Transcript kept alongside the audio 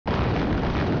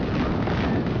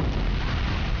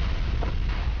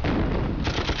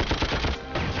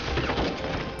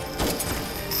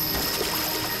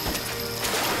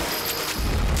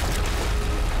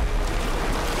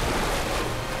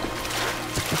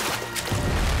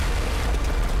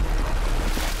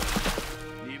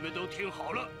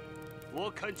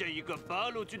看见一个八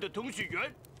路军的通讯员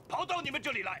跑到你们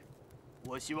这里来，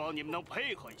我希望你们能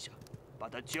配合一下，把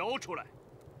他交出来。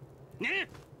你。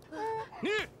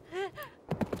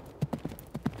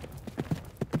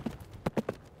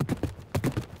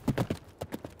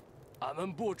 俺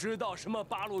们不知道什么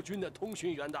八路军的通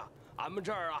讯员的，俺们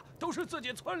这儿啊都是自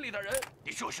己村里的人。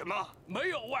你说什么？没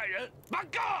有外人。蛮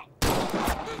杠！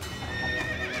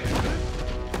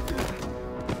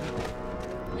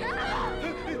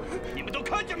你们都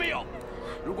看见没有？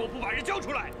如果不把人交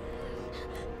出来，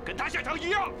跟他下场一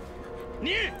样。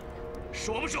你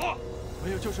说不说？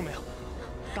没有就是没有，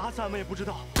打死俺们也不知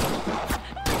道。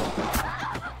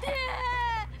爹，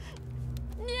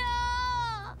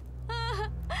娘，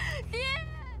爹，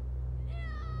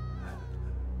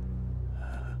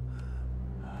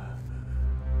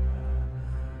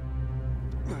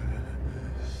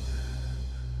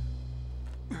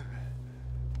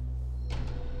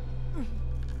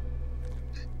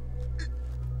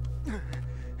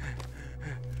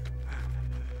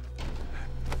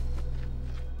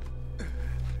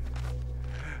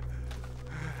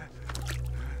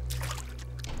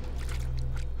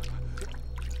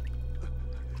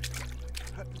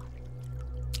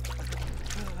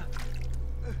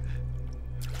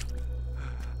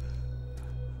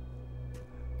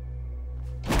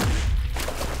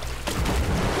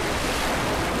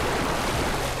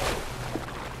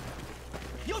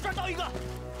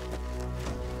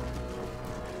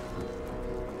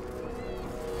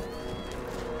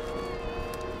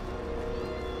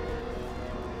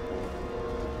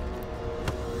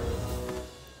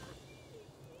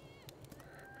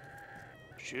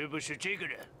是不是这个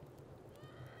人？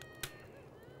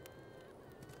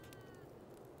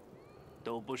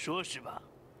都不说是吧？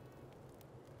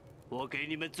我给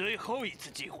你们最后一次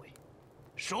机会，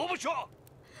说不说？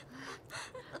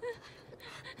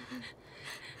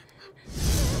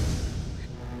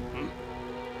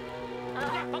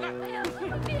放开！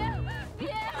别！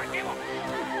给我！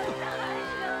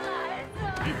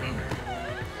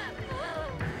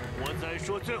我再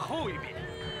说最后一遍。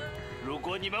 如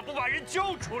果你们不把人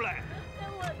交出来，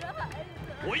我的孩子，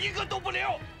我一个都不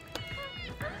留。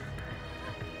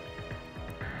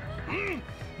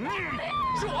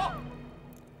是我。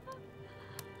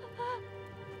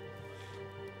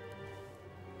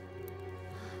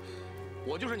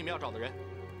我就是你们要找的人，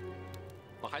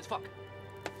把孩子放开。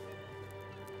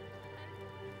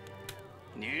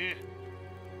你，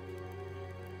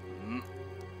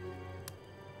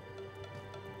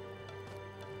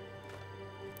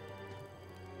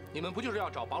你们不就是要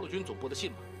找八路军总部的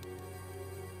信吗？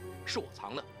是我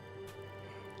藏的。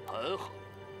很好，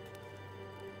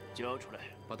交出来，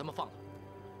把他们放了。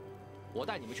我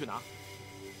带你们去拿。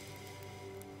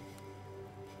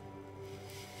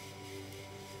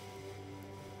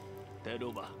带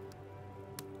路吧。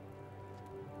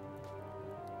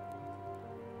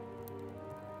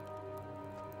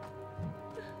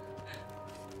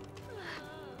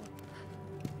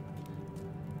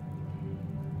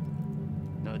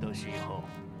拿东西以后，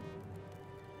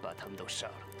把他们都杀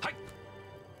了。嗨。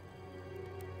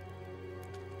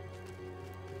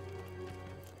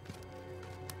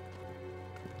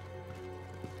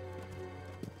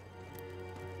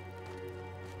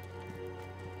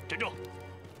站住！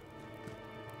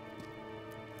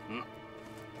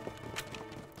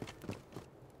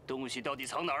东西到底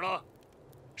藏哪儿了？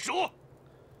说！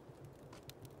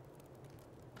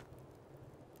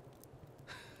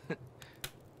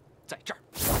在这儿。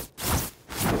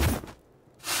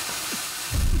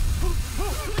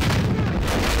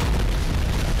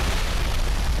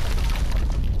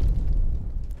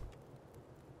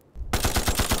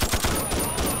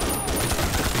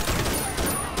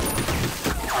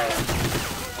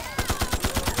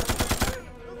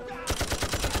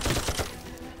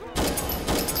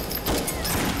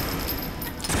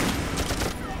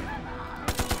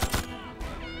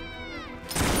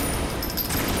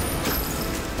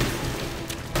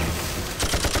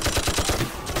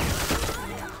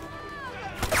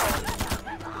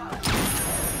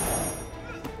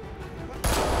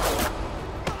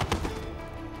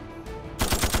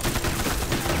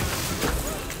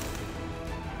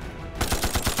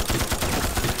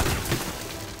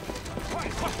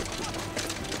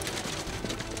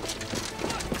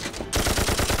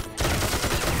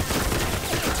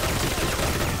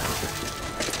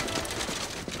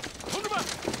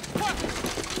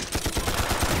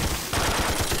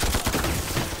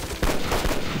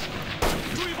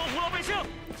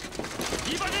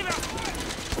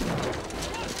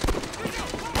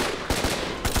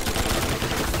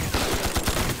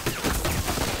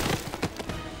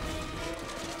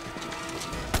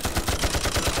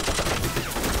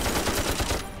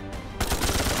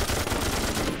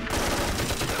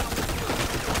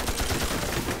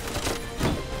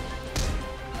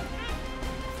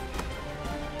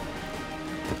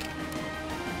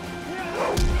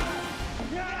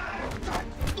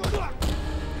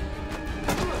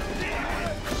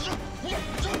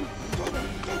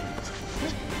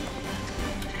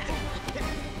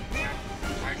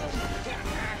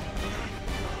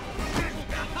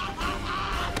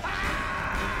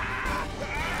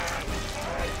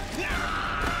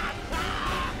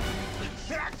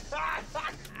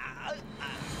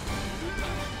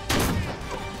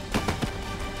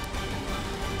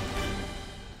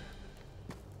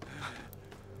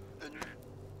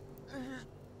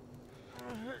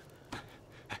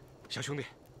小兄弟，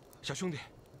小兄弟，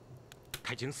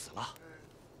他已经死了，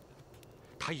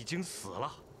他已经死了。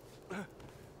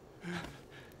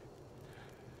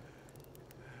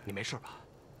你没事吧？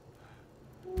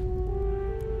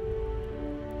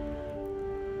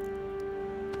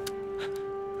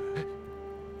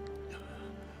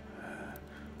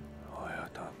我要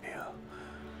当兵，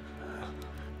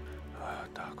我要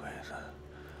打鬼子。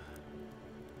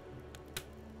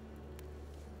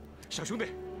小兄弟，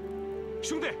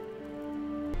兄弟，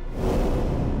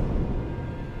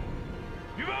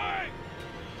预备，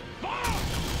发！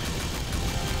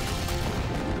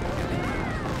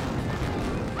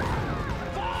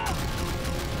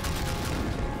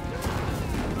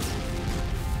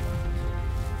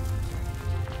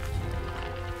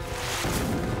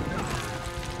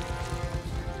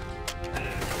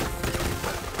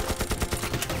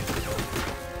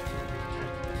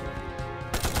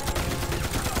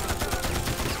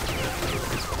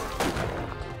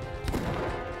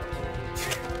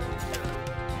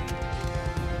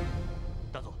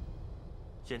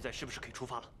 现在是不是可以出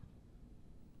发了？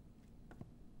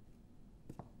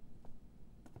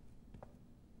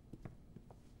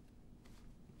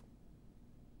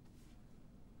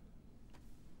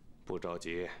不着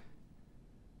急，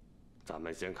咱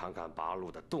们先看看八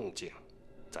路的动静，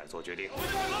再做决定。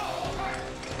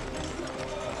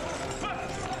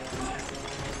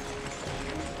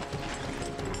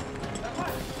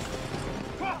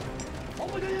快！跑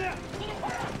步前进，速度快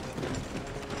点！ 快！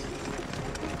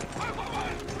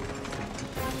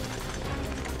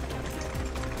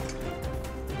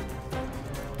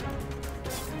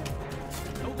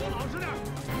都给我老实点！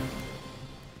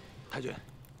太君，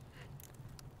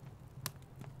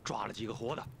抓了几个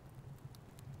活的。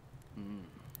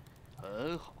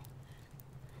很好。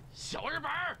小日本，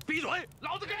闭嘴！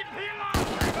老子跟你拼了！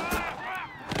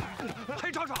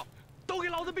黑吵吵，都给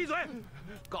老子闭嘴！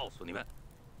告诉你们，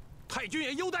太君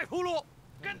也有待铺路。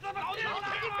 跟咱们老子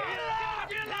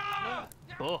拼了！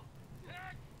不，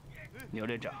牛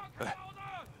连长，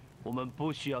我们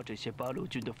不需要这些八路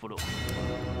军的俘虏。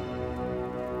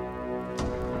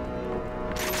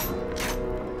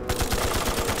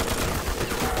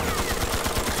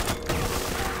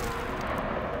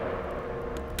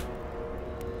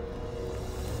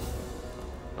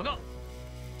报告，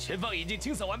前方已经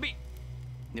清扫完毕。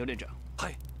牛连长，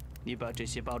嗨，你把这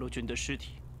些八路军的尸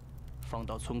体 放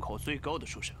到村口最高的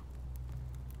树上。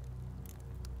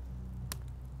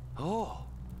哦，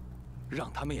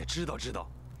让他们也知道知道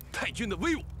太君的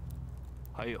威武。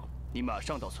还有，你马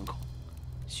上到村口，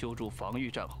修筑防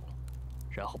御战壕，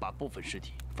然后把部分尸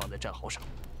体放在战壕上。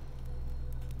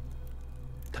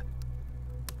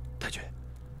太君，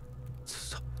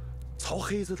曹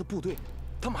黑子的部队，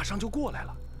他马上就过来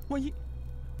了，万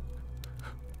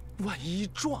一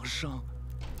撞上，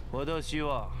我倒希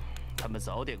望他们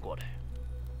早点过来。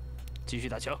 继续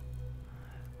打枪，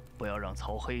不要让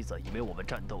曹黑子以为我们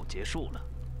战斗结束了。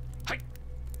嘿，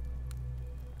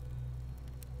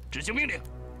执行命令。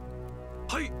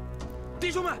嘿，弟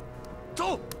兄们，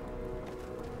走！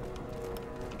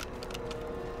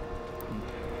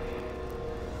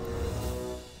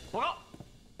报告，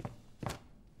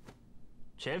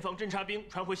前方侦察兵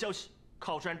传回消息，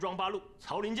靠山庄八路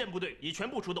曹林健部队已全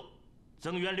部出动，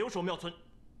增援留守庙村。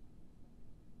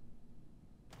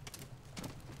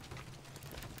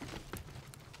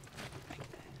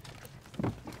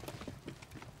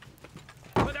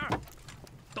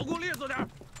 都给我列坐点，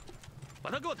把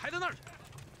他给我抬到那儿去！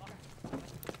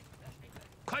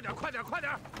快点，快点，快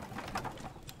点，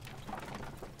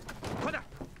快点！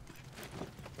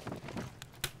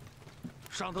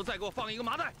上头再给我放一个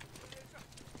麻袋，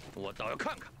我倒要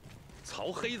看看，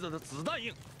曹黑子的子弹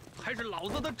硬，还是老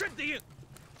子的阵地硬。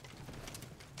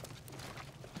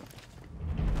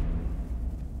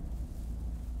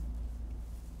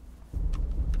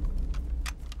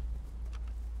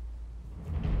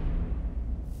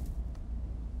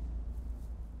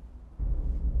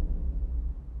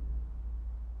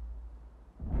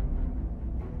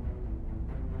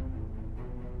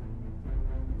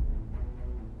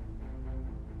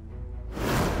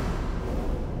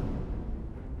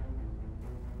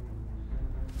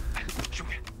 兄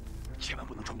弟，千万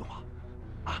不能冲动啊！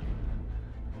啊！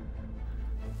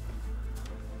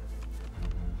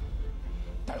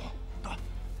大勇，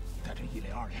你带着1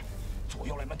连、2连左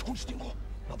右来门同时进攻。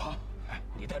老庞，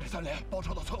你带着3连包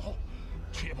抄到村后，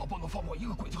确保不能放过一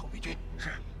个鬼子和伪军。是，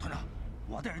团长，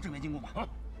我带人正面进攻吧。啊，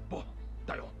不，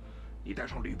大勇，你带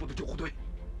上旅部的救护队，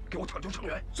给我抢救成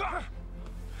员。是。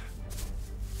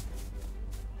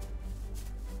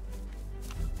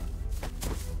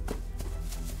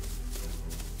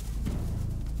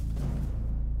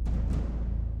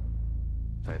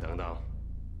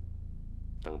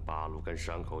跟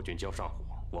山口军交上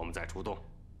火，我们再出动。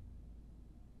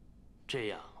这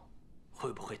样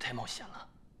会不会太冒险了？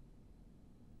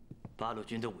八路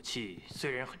军的武器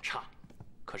虽然很差，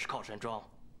可是靠山庄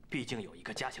毕竟有一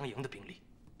个加强营的兵力。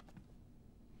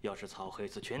要是草黑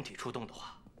子全体出动的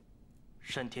话，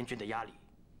山田军的压力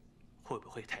会不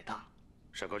会太大？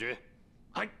山口军，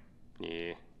嗨，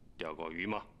你钓过鱼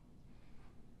吗？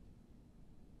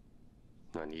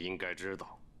那你应该知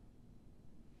道，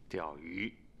钓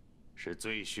鱼是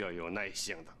最需要有耐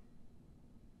性的。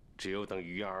只有等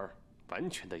鱼儿完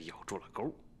全的咬住了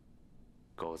钩，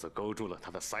钩子勾住了它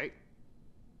的鳃，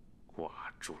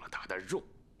挂住了它的肉，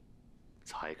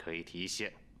才可以提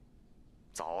线。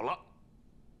早了，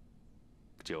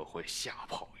就会吓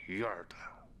跑鱼儿的。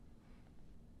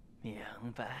明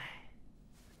白。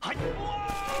嗨！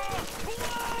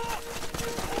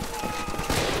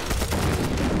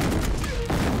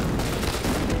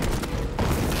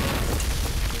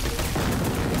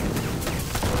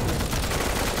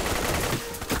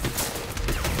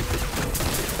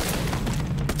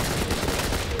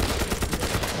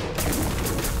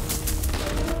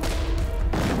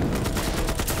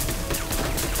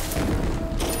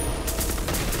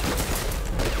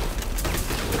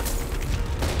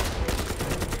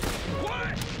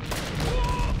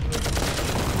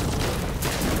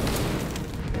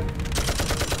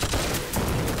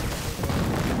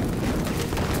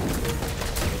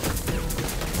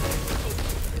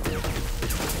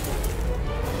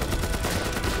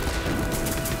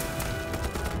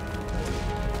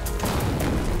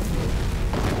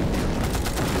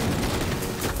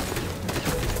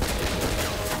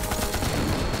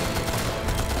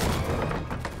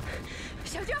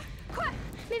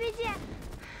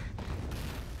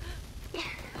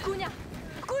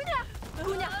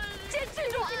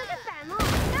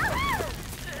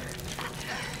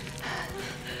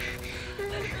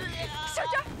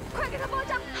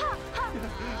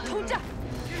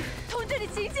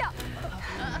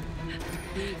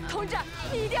同志，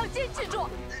你一定要坚持住！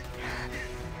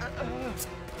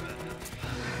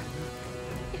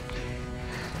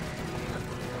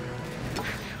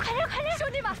快点，快点，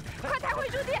兄弟们，快抬回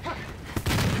驻地！快！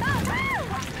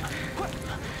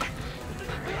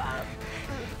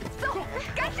走，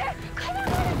赶紧，快点，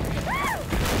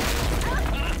快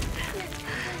点！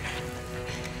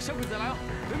小鬼子来了，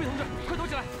梅梅同志，快躲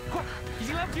起来！快，已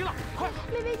经来不及了！快，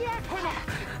梅梅姐，快点！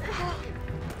好。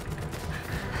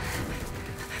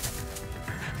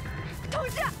同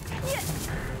志，你。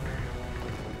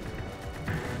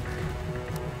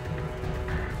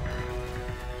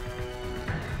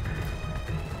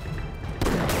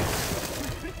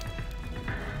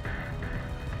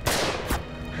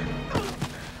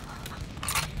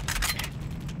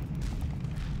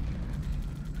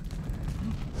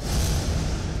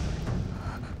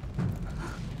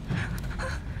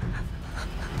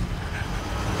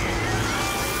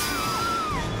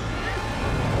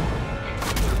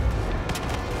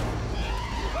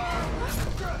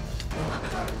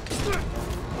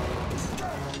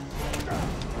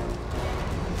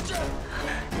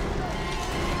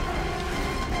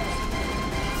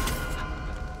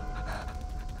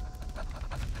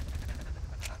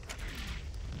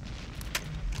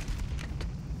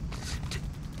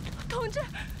同志，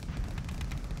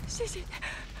谢谢你，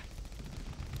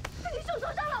你手受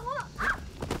伤了，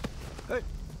我。哎，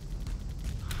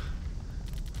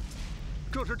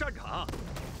这是战场，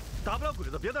打不了鬼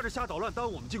子，别在这瞎捣乱，耽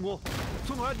误我们进攻。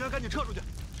村口安全，赶紧撤出去。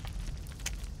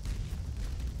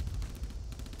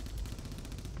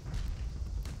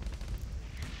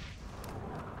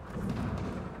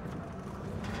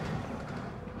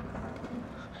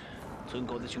村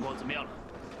口的情况怎么样了？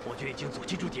我军已经阻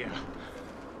击住敌人了。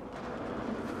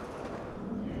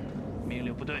命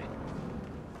令部队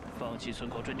放弃村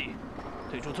口阵地，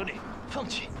退出村里。放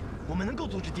弃？我们能够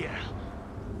阻止敌人啊！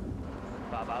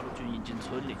把八路军引进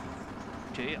村里，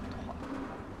这样的话，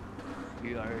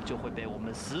鱼儿就会被我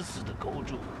们死死地勾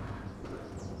住。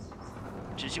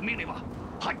执行命令吧！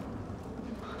嗨！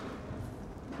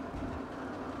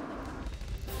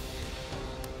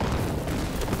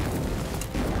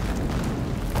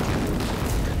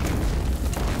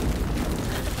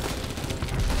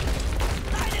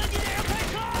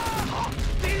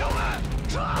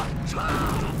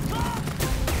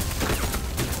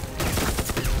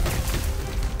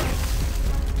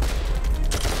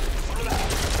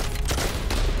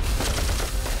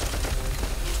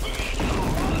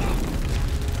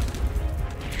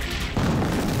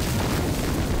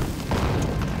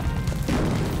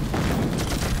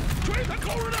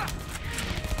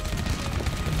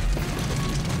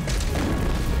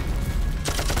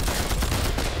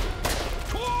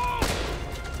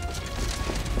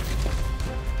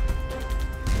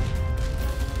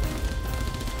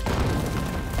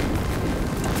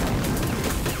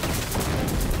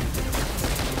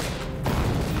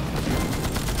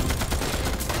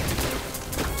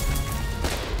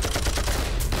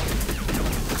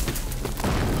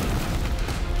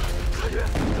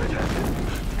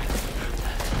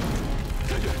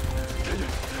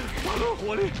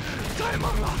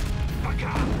忙了，放开！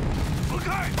放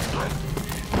开！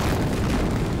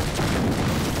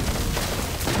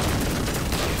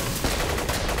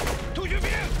同学兵！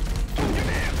同学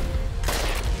兵！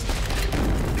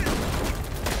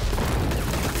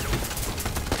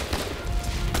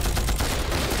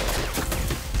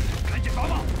赶紧防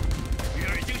暴！鱼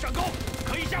儿已经上钩，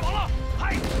可以下网了。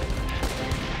嗨！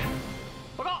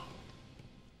报告。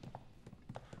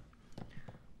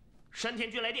 山田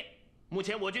军来电，目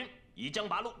前我军已将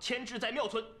八路牵制在庙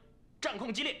村，战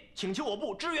况激烈，请求我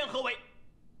部支援合围。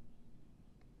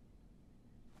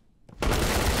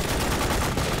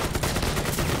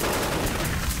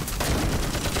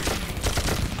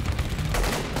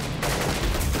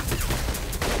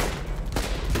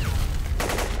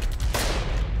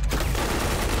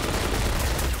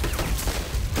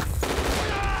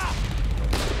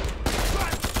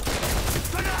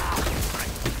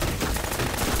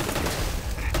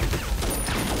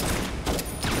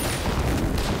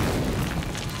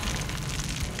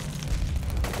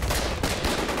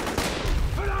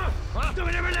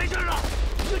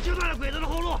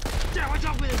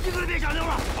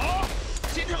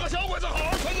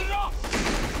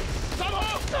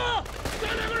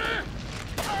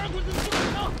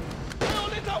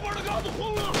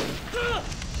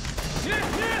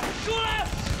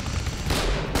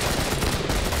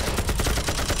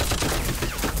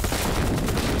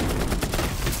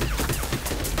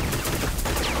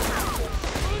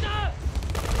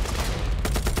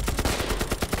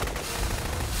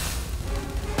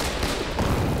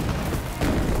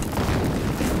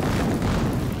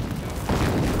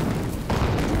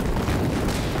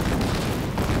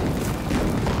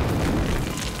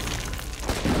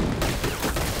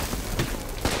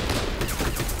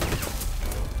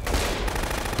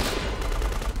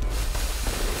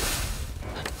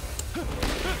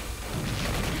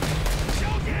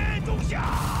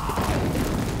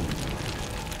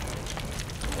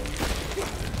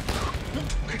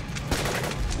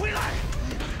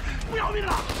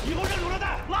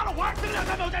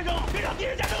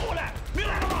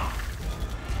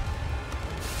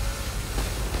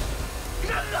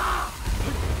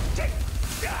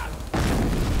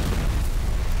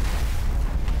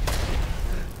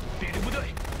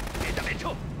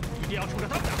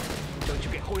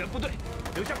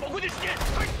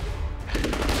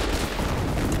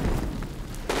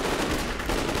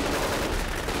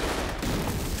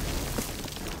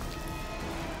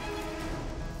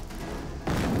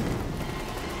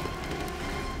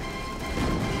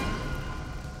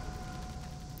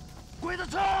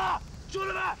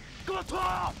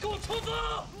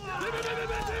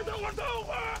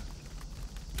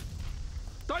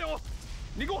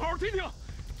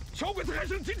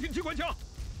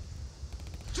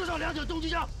重机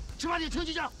枪，7、8挺轻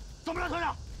机枪，怎么了，团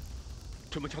长？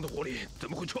这么强的火力，怎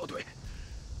么会撤退？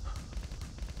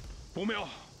不妙！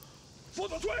副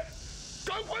总队，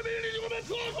赶快命令你们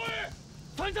撤退！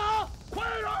团长，快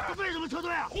点！为什么撤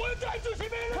退啊？混战执行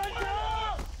命令！团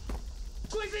长，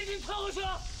鬼子已经撤回去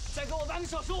了，再给我半个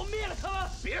小时，我灭了他们！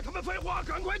别他妈废话，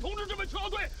赶快通知这边撤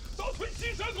退，到屯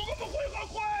西山跟我们会合，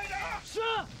快点！是，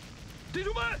弟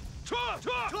兄们，撤！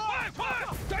快！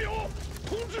加油！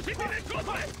通知新兵连撤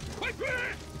退，快去！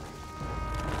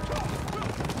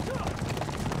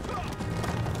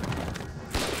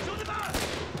兄弟们，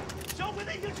小鬼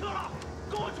子已经撤了，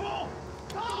跟我冲！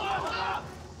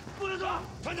不能撤！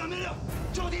团长命令，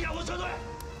就地让我撤退！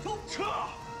撤！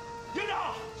营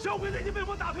长，小鬼子已经被我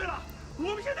们打退了，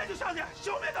我们现在就上去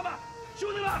消灭他们！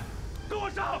兄弟们，跟我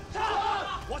上！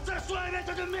我再说一遍，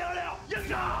这就灭了！营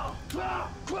长，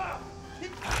快！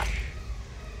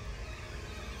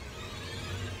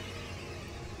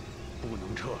不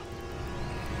能撤！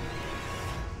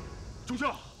中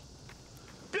校，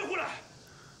别胡来！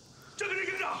这个是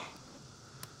营长，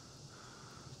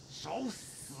找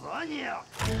死啊你！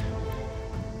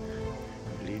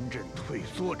临阵退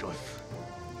缩者死。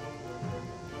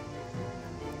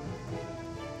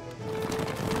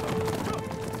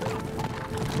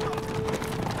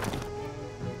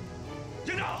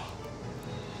营长，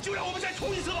就让我们再冲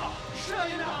一次吧！是啊，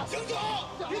营长。营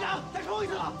长，营长，再冲一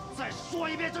次！再说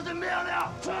一遍，这是命令！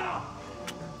是。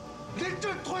临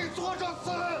阵退缩者死。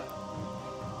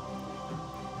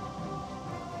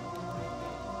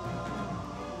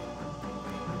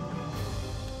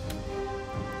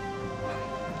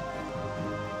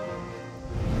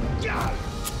营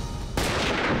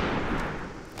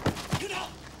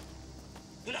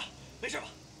长，没事吧？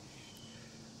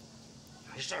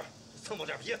没事，蹭破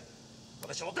点皮，把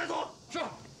那小子带走。是。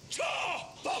撤！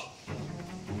走。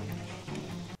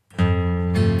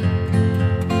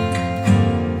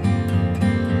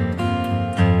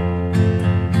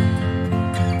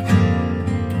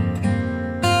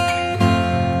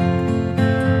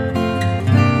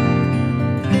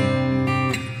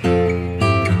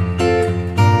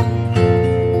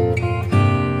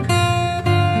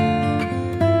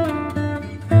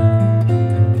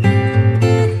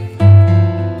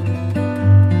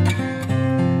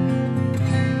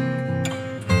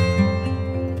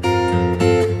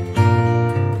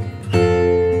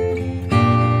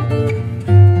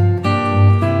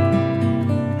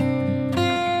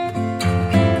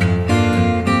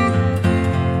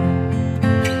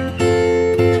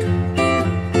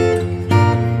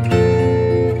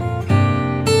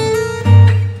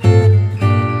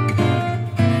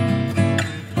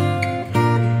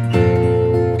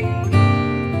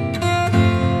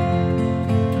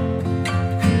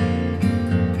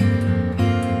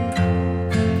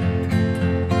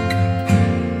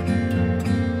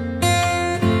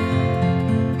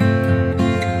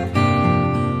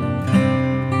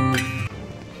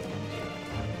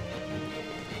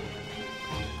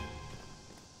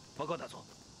告大佐，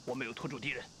我没有拖住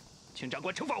敌人，请长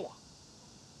官惩罚我。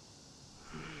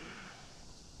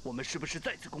我们是不是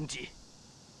再次攻击？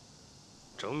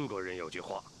中国人有句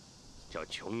话，叫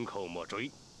“穷寇莫追”。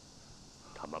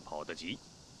他们跑得急，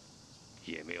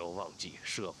也没有忘记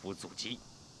设伏阻击。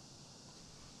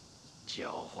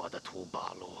狡猾的土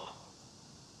八路，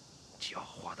狡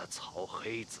猾的草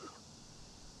黑子。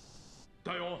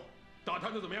大勇，打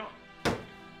探的怎么样？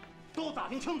都打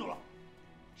听清楚了。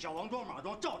小王庄、马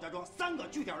庄、赵家庄3个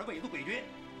据点的伪族匪军，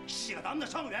洗了咱们的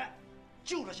伤员，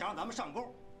就是想让咱们上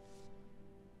钩。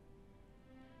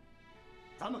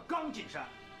咱们刚进山，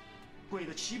鬼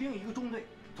子骑兵一个中队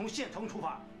从县城出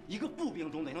发，一个步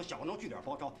兵中队从小王庄据点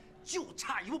包抄，就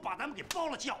差一步把咱们给包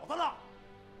了饺子了。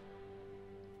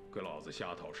跟老子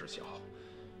瞎讨是小，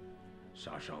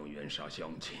杀伤员、杀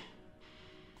乡亲，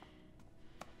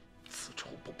此仇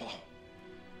不报，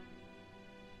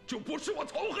就不是我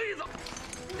草黑子。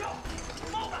让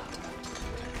帽子。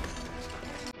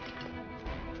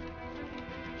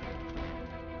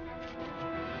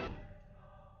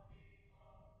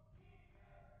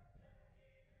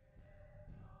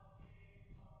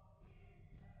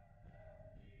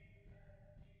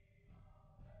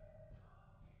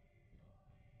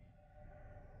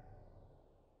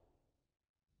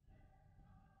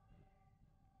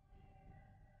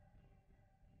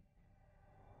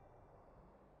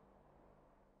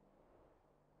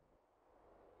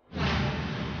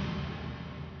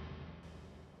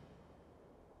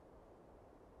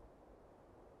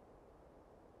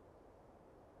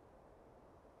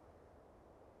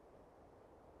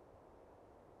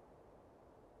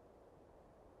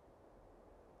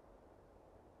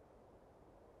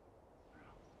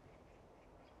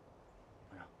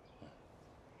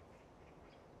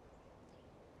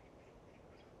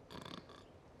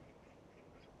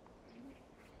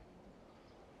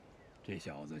这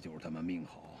小子就是他妈命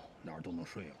好，哪儿都能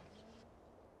睡了。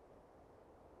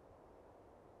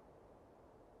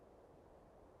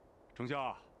中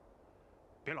校，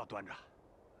别老端着，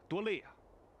多累呀！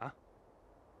啊！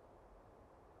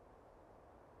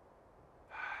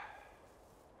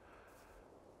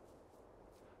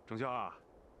中校啊，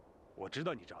我知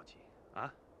道你着急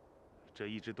啊，这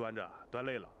一直端着，端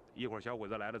累了，一会儿小鬼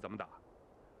子来了怎么打？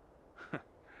哼，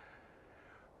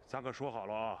咱可说好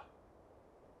了啊。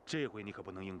这回你可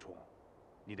不能硬冲，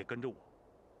你得跟着我，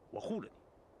我护着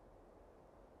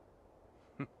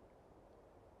你。哼，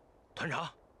团长，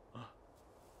啊，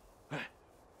哎，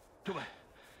政委，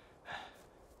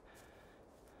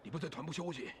你不在团部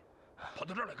休息，跑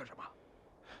到这儿来干什么？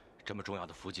这么重要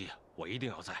的伏击，我一定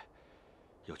要在，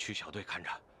有区小队看着，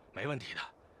没问题的。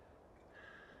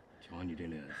瞧你这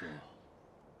脸色，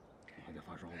你还在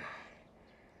发烧呢？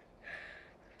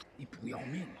你不要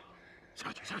命了？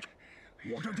下去，下去。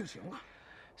我这儿就行了，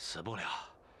死不了。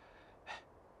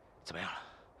怎么样了？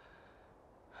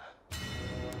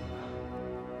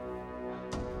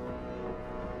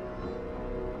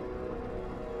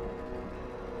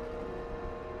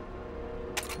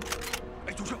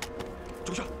哎，中校，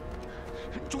中校，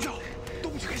中校，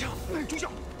动不起开枪！中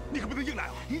校，你可不能硬来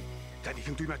啊！咱得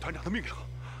听对面团长的命令。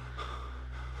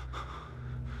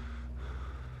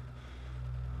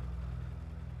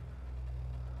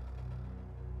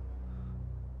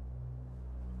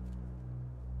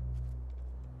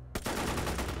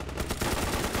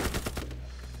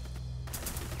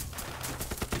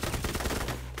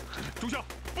中校，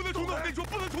不能冲动！我跟你说，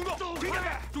不能冲动！听见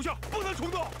没？中校，不能冲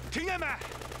动！听见没？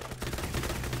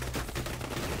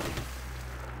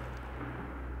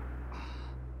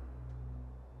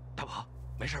大宝，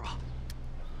没事吧？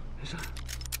没事，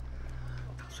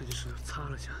打碎的石头擦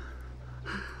了下。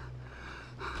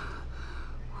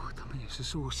我他妈也是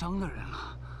受伤的人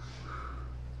了。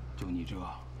就你这，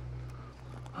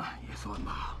也算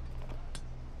吧。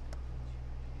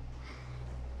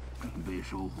准备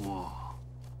收获。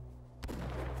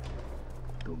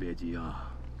都别急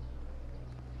啊！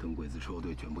等鬼子车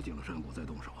队全部进了山谷再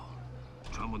动手。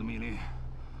传我的命令，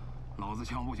老子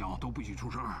枪不响都不许出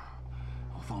声，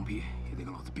放屁也得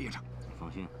给老子憋着。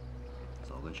放心，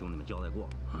早跟兄弟们交代过。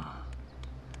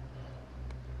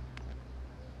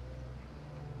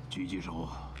狙击手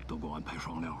都给我安排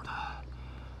双料的，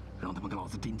让他们给老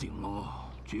子盯紧喽，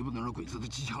绝不能让鬼子的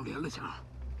机枪连了响。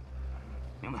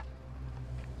明白？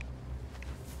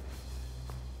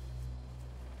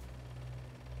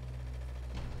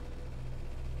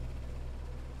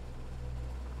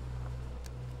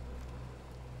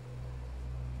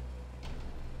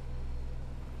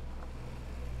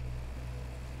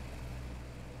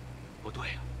不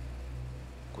对呀，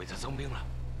鬼子增兵了，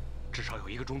至少有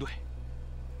1个中队。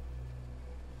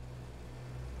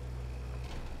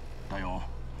大勇，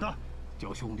得，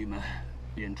叫兄弟们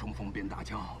边冲锋边打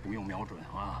枪，不用瞄准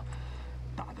啊，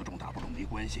打得中打不中没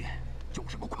关系，就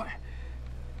是个快。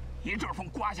一阵风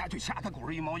刮下去，吓他狗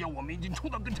日一毛，要我们一军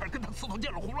冲到跟前，跟他刺头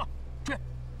见了红了。去，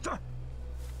去！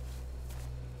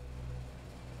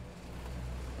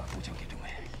把步枪给政委。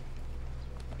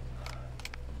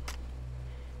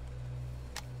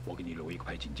我给你留一个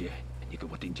排警戒，你给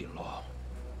我盯紧了。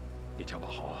你枪法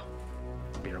好啊，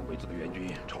别让鬼子的援军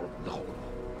抄了我们的后路。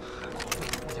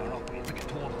不想让鬼子给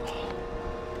拖了。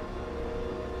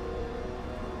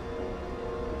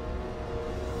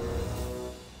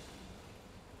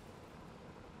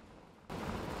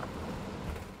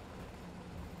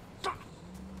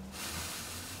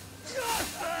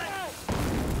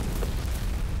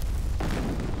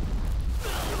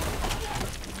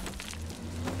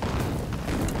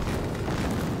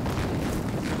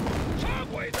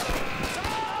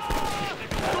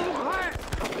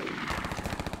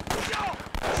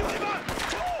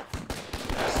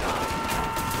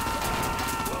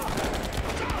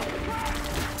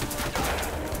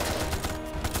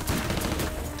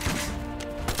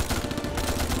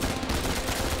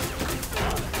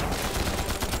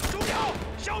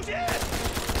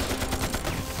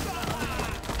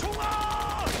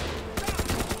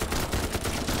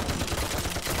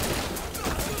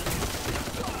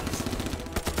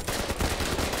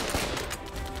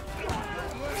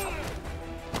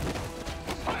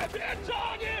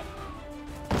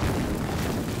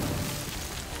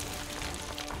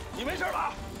 你没事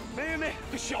吧？没。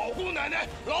这小姑奶奶，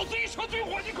老子一车军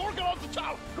火，你可是给老子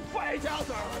炸了，个败家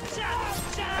子儿！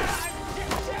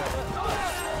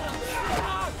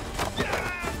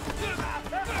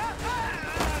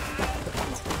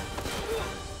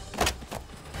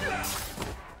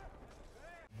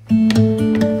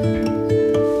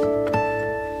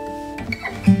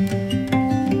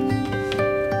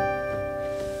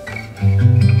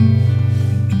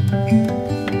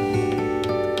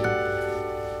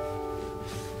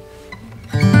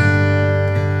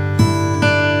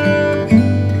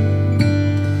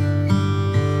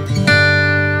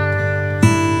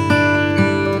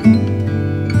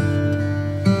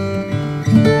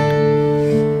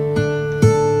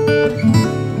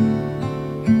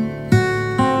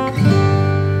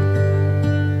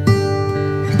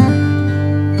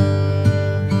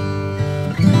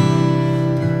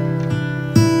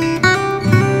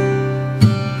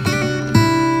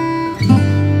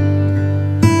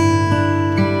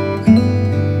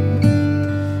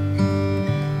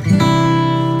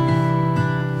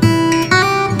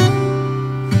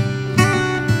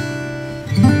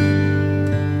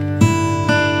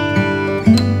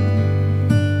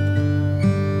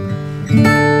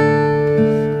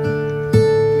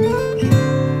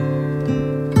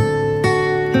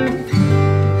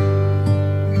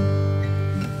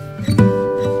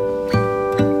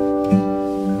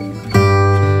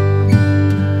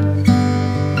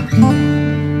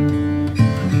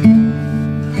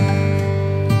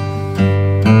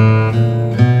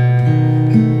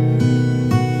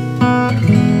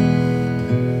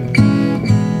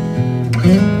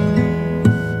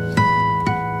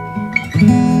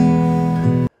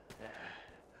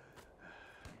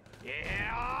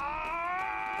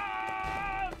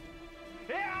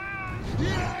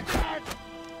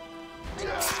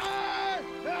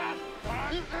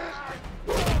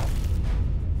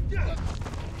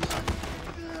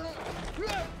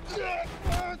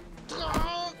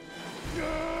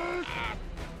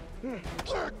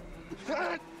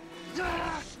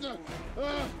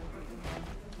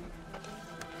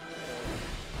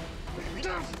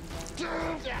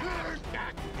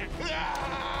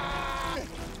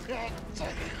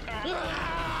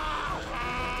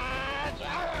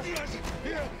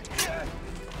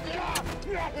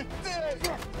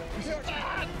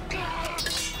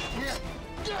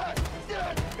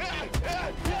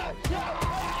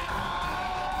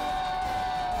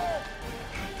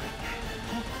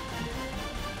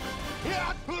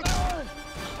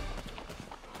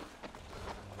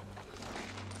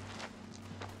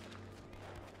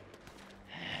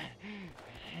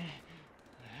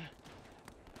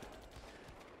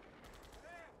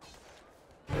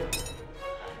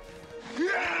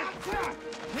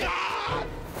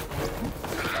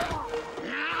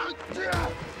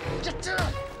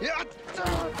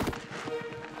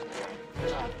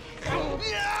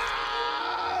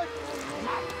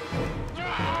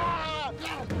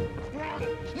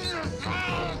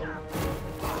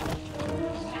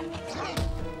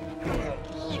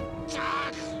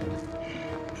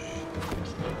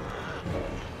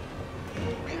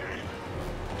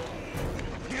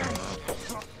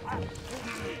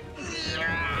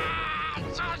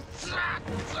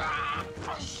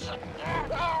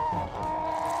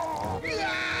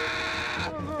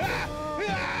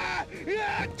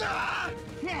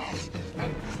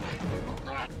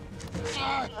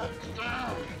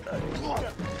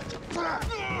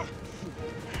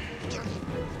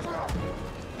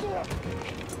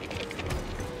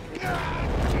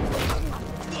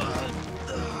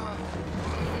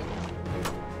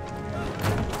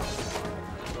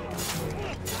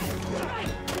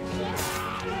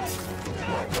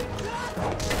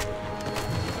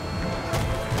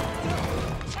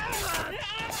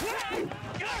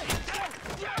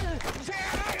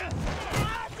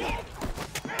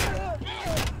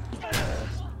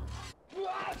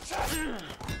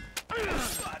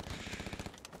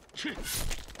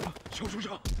小书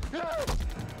生。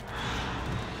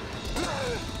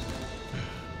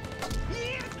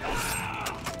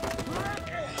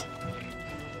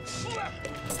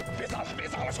别砸了，别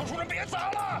砸了，小书生，别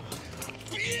砸了，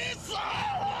别砸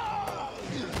了！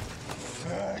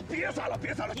别砸了，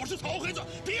别砸了！我是草黑子，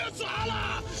别砸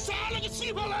了！砸了个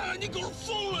稀巴烂了，你狗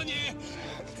疯了你！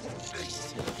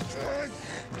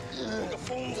你个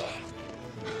疯子！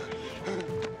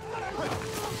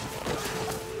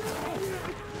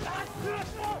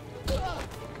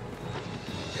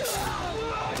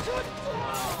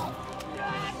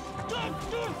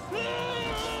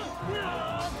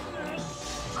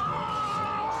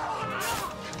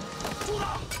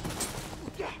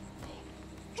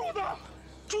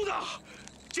柱子，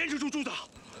坚持住，柱子！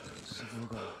师傅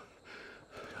哥，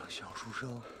让小书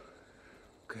生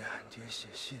给俺爹写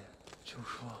信，就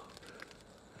说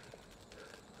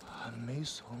俺没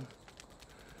怂，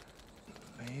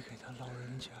没给他老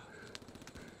人家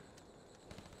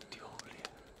丢脸。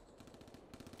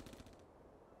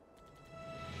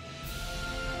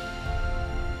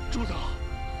柱子，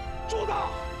柱子，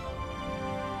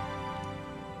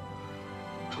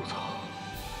柱子！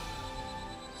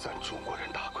咱中国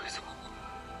人打规则，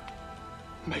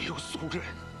没有怂人。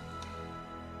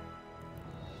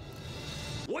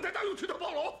我带大勇去他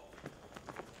报楼。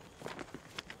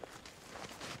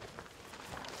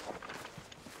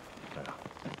站长，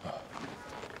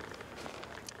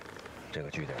这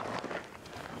个据点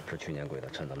是去年鬼子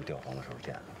趁咱们调防的时候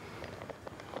建的，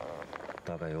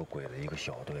大概有鬼子一个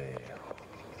小队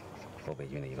和伪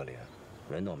军的一个连，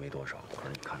人倒没多少，可是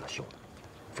你看那锈的，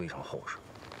非常厚实。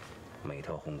每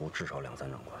条红沟至少2、3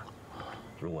丈宽，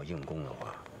如果硬攻的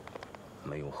话，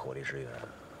没有火力支援，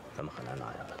咱们很难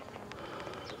拿下来。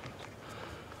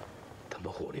他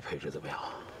们火力配置怎么样？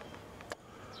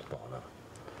不好弄。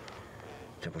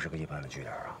这不是个一般的据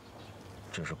点啊，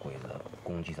这是鬼子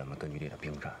攻击咱们根据地的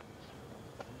兵站。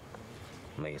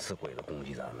每次鬼子攻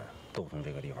击咱们，都从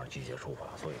这个地方集结出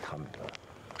发，所以他们的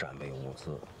战备物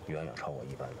资远远超过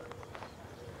一般的。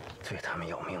最他们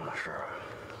要命的是，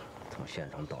从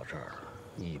县城到这儿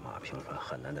一马平川，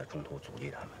很难在中途阻击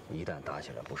他们。一旦打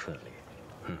起来不顺利，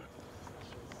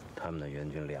他们的援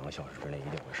军2个小时之内一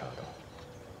定会杀到。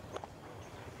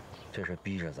这是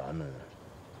逼着咱们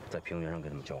在平原上跟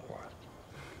他们交火。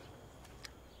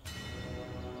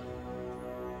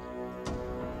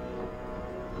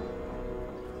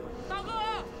大哥，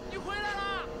你回来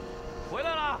了！回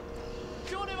来了！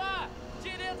兄弟们，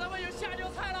今天咱们有下酒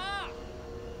菜了啊！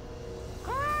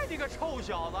嗨，你个臭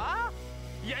小子啊！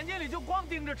眼睛里就光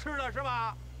盯着吃了是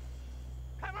吧？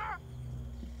开门！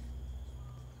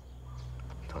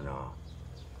团长，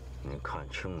您看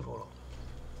清楚了，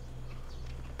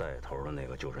带头的那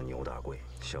个就是牛大贵，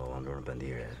小王庄本地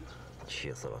人，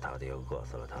气死了他爹，饿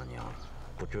死了他娘，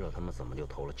不知道他们怎么就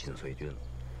投了晋绥军。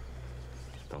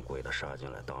等鬼子杀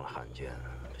进来，当了汉奸，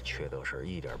这缺德事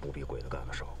一点不比鬼子干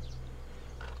的少。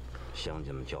乡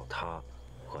亲们叫他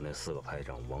和那4个排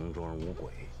长王庄五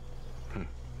鬼。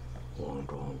王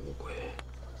庄五鬼，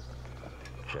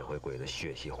这回鬼子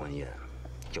血气欢宴，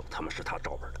就他妈是他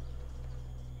照本的。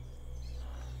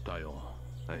大勇，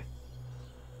哎，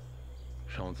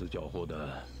上次缴获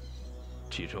的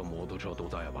汽车、摩托车都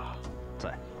在吧？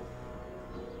在。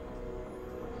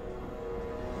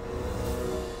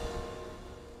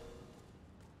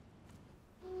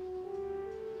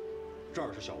这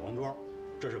儿是小王庄，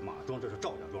这是马庄，这是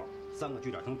赵家庄，3个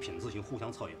据点呈品字形互相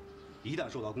策应。一旦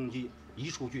受到攻击，一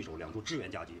处据守，2处支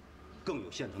援夹击，更有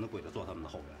现成的鬼子做他们的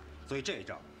后援，所以这一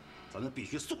仗，咱们必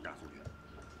须速战速决。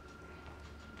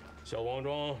小王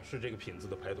庄是这个品字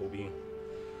的排头兵，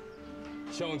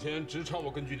向前直插我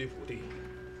根据地腹地，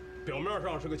表面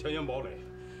上是个前沿堡垒。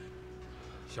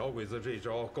小鬼子这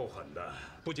招够狠的，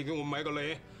不仅给我们埋个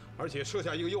雷，而且设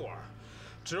下一个诱饵，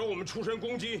只要我们出身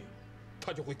攻击，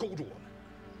他就会勾住我们。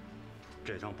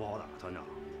这仗不好打，团长，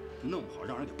弄不好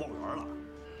让人给爆圆了。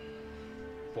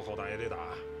不好打也得打，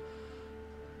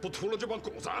不屠了这帮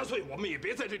狗杂碎，我们也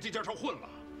别在这地界上混了。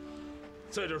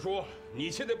再者说，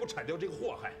你现在不铲掉这个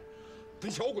祸害，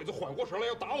等小鬼子缓过神来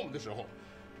要打我们的时候，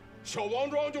小王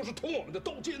庄就是捅我们的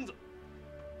刀尖子。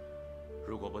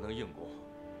如果不能硬攻，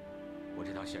我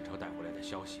这趟县城带回来的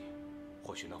消息，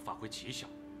或许能发挥奇效。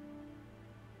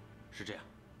是这样，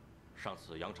上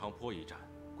次杨长坡一战，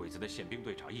鬼子的宪兵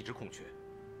队长一直空缺，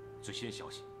最新消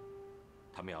息，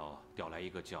他们要调来一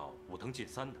个叫武藤进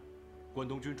三的，关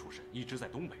东军出身，一直在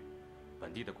东北，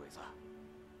本地的鬼子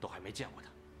都还没见过他。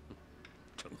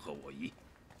正合我意。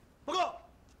报告。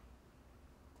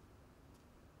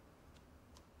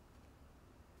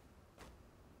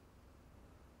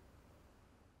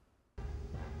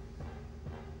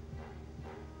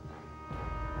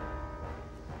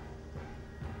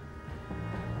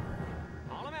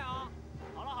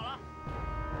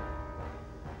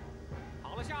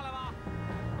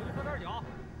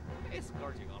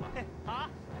儿几个了。好。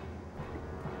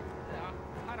对啊，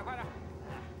快点快点。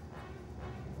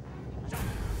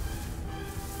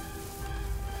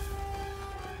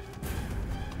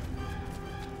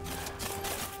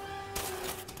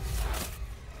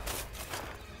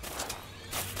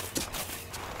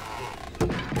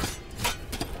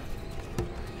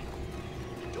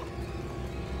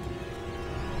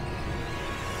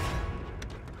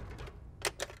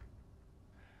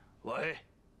 喂，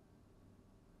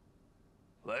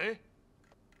喂，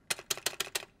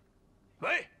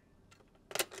喂，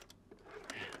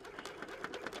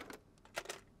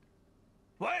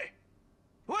喂，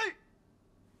喂，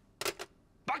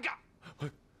八嘎！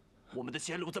我们的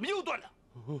线路怎么又断了？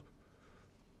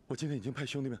我今天已经派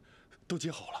兄弟们都接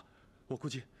好了，我估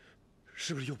计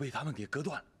是不是又被他们给割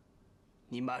断了？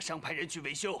你马上派人去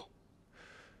维修。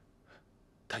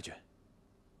太君，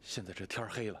现在这天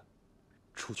黑了，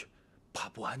出去怕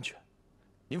不安全。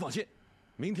您放心，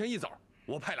明天一早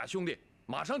我派俩兄弟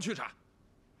马上去查。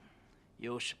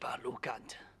又是八路干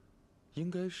的，应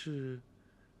该是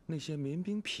那些民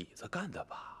兵痞子干的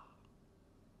吧？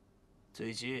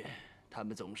最近他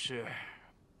们总是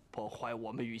破坏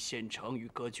我们与县城与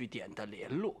各据点的联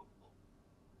络，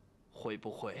会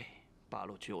不会八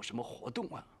路军有什么活动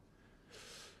啊？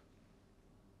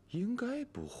应该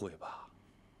不会吧？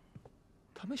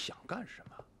他们想干什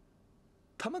么？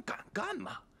他们敢干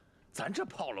吗？咱这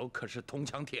炮楼可是铜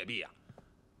墙铁壁啊！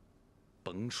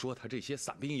甭说他这些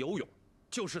散兵游勇，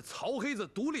就是曹黑子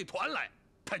独立团来，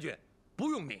太君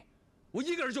不用你，我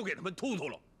一个人就给他们突突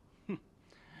了。哼，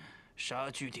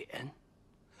杀据点，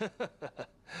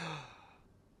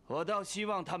我倒希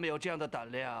望他们有这样的胆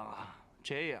量啊！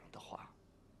这样的话，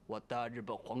我大日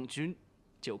本皇军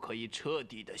就可以彻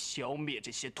底的消灭这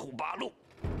些土八路。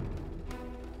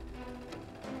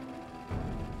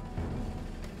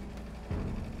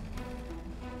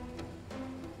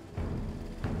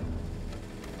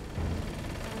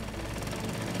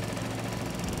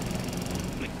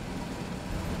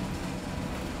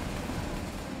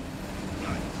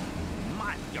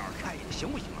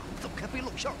 行不行啊？走开，别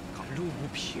露馅儿。路不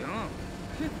平，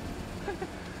哼，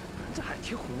这还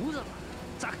贴胡子了，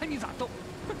咋看你咋斗。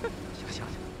行，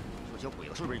这小鬼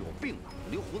子是不是有病啊？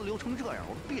留胡子留成这样，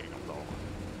我都别想走了。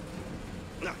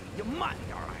那你慢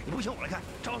点来，你不行我来开。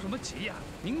着什么急呀？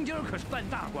您今儿可是办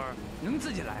大官，能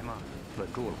自己来吗？稳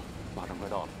住了，马上快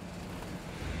到了。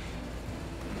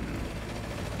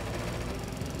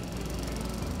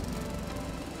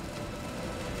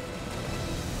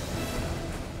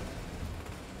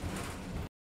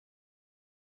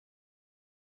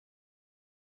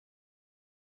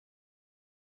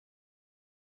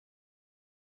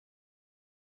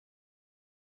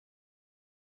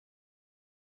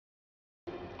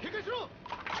 停开车！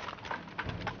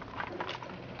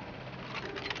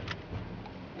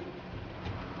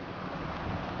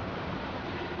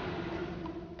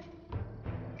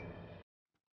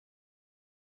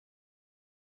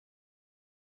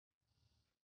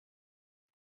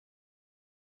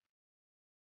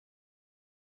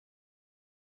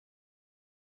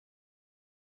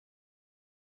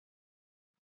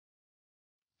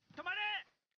他妈的！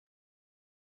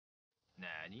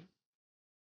何？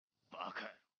バカ！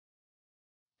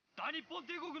 大日本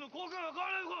帝国の航空が変わ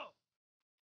らないのか。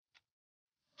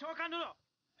長官殿、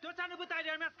どちらの部隊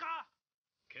でありますか。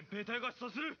憲兵隊が出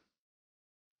動する。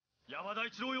山田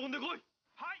一郎を呼んでこい。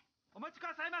はい、お待ちく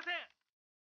ださいませ。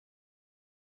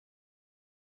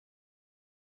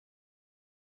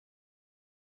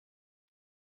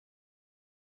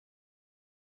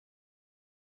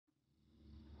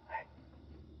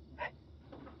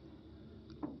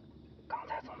刚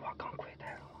才怎么把钢盔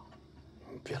戴上了？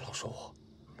你别老说我。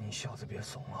 你小子别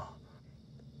怂啊！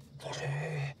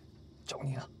哎，找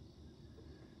你呢。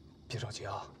别着急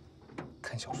啊，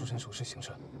看小书生手势行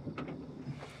事。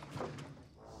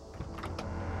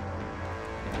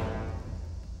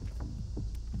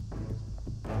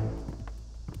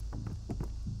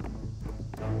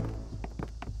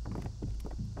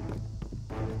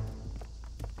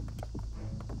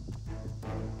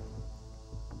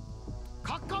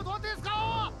閣下どうです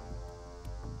か？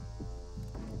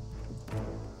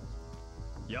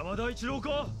 山田一郎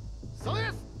か。そうで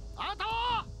す。あなた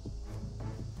は。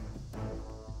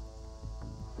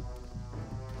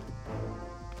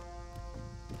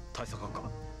大佐閣下。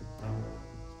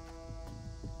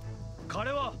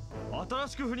彼は新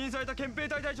しく赴任された憲兵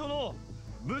隊隊長の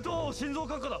武藤信蔵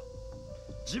閣下だ。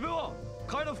自分は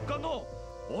彼の副官の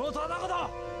小野忠長だ。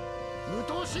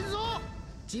武藤信蔵、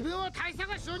自分は大佐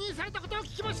が就任されたことを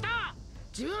聞きました。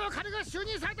自分は彼が就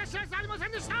任された知らせありませ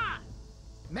んでした。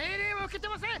 命令を受けて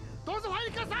ません。どうぞお入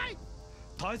りください。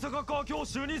大佐閣下は今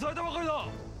日就任されたばかりだ。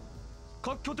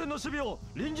各拠点の守備を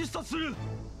臨時視察する。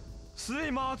すで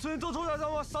に松江と東大さ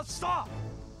んは視察した。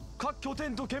各拠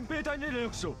点と憲兵隊に連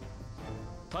絡しろ。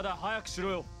ただ早くしろ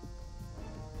よ。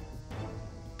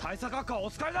大佐閣下はお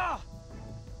疲れだ。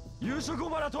夕食を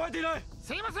まだ途絶えていない。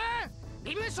すいません、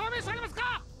身分証明書あります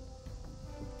か？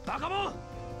バカモン、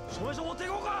証明書持ってい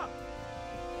こうか。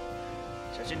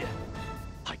小心点。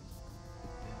はい。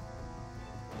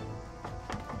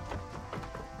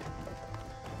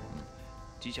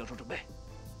机枪手准备。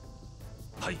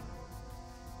嘿，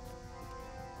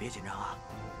别紧张啊，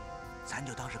咱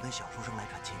就当是跟小书生来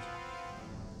串亲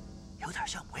戚，有点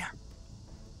像模样。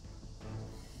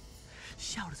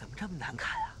笑的怎么这么难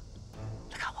看啊？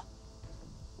来看我，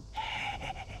嘿嘿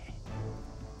嘿嘿。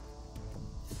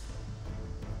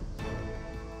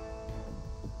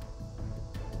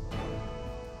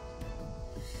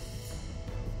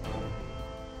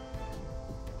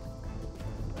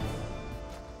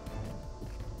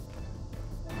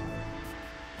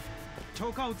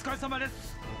長官お疲れ様で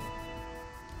す。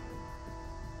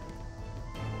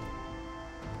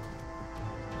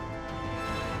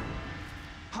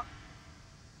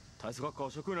大佐閣下は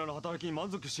職員らの働きに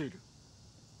満足している。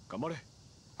頑張れ。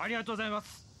ありがとうございま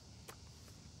す。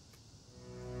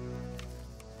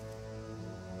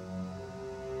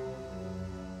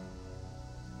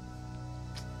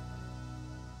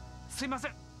すいませ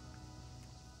ん。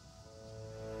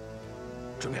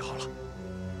准备好了。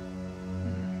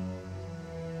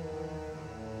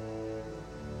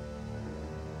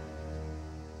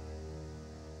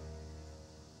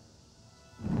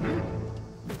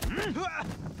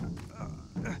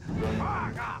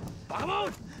バカモ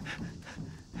ン！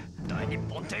大日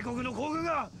本帝国の皇軍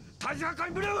が大佐閣下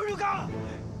に無礼を言うのか！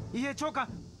いえ、長官、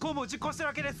公務を実行してる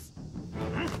わけです。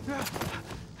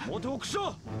もっと奥し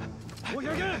ろ。お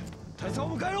開け。大佐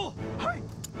を迎えろ。はい。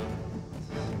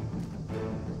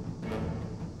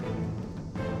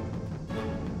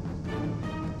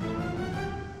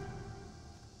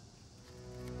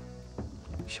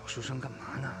小书生干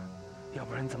嘛呢？要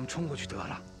不然咱们冲过去得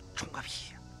了。冲个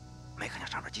屁呀！没看见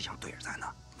上面机枪对着咱呢，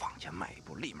往前迈一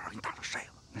步，立马给你打成筛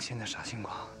子。那现在啥情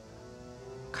况？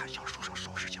看小书生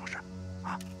收拾形势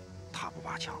啊，他不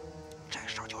拔枪，这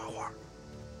事儿就会坏。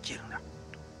机灵点。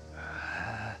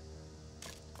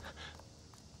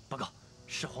报告，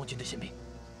是皇军的宪兵，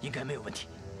应该没有问题。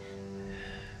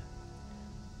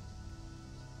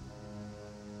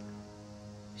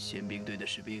宪兵队的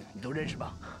士兵你都认识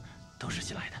吧？都是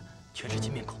新来的，全是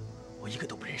新面孔，我一个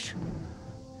都不认识。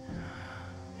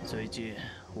最近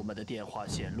我们的电话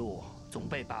线路总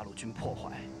被八路军破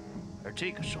坏，而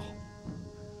这个时候，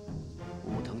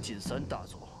武藤进三大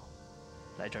佐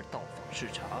来这儿到访视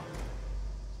察，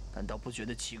难道不觉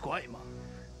得奇怪吗？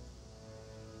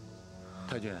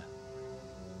太君，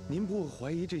您不会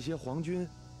怀疑这些皇军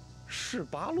是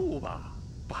八路吧？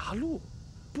八路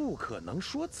不可能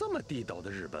说这么地道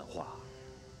的日本话。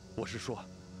我是说，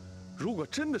如果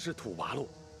真的是土八路，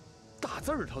大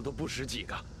字儿他都不识几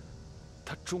个。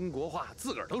他中国话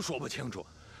自个儿都说不清楚，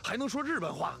还能说日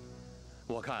本话？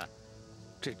我看，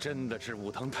这真的是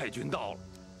武藤太君到了。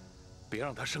别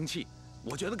让他生气，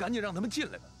我觉得赶紧让他们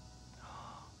进来吧。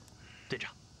队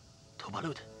长，土八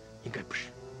路的应该不是。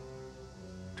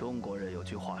中国人有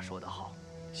句话说得好：“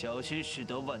小心驶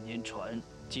得万年船。”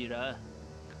既然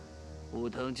武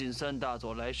藤进三大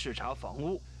佐来视察防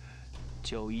务，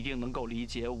就一定能够理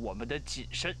解我们的谨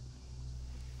慎。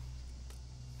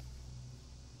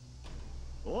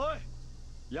おい、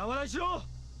山田一郎、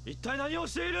一体何を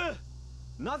している？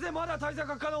なぜまだ大佐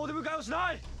閣下のお出迎えをし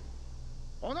ない？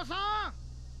小野さん、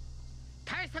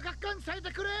大佐閣下に伝え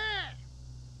てくれ。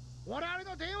我々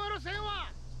の電話路線は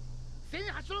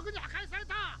1086に破壊され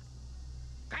た。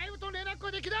外部と連絡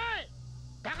はできない。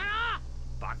だから。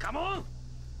バカモン！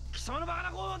貴様のバカな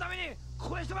行動のためにこ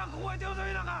こで一晩凍えてよとい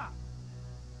うのか！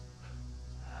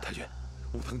太君，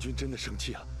武藤君真的生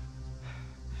气了。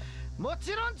も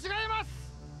ちろん違います。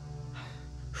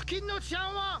付近の治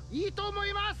安はいいと思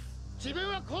います。自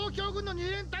分は公共軍の2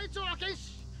連隊長を派遣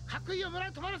し、各位を村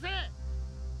に泊まらせ、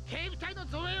警備隊の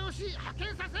増援をし派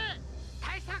遣させ、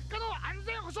大佐閣下の安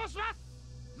全保障します。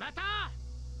また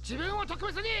自分を特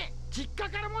別に実家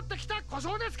から持ってきた胡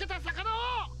椒で漬けた魚を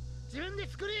自分で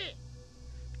作り、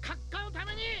閣下のた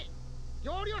めに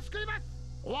料理を作ります。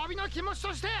お詫びの気持ち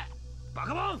として。バ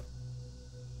カモン！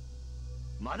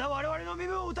まだ我々の身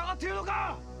分を疑っているの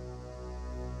か！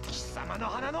貴様の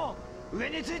鼻の上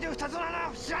について2つの穴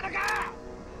は節穴か！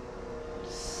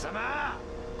貴様、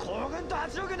皇軍と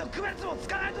八路軍の区別もつ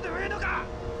かないとでも言うのか！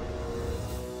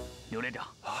刘连长，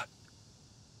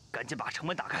赶紧把城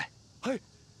门打开！嘿，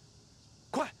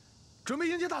快！准备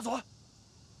迎接大佐。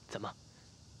怎么，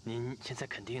您现在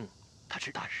肯定他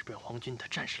是大日本皇军的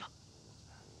战士了？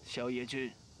小野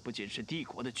君不仅是帝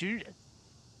国的军人，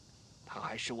他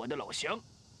还是我的老乡。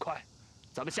快，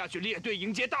咱们下去列队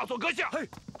迎接大佐阁下。嘿，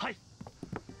嗨。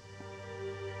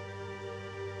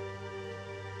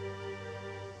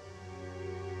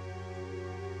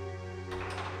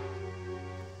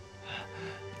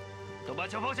都把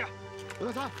枪放下。小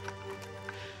田さん。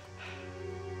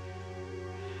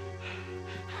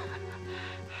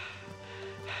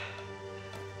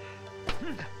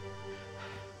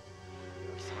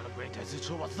貴様の部に対する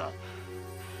懲罰だ。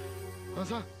小田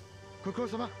さん、ご苦労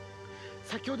様。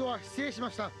先ほどは失礼し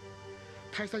ました。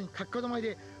大佐に閣下の前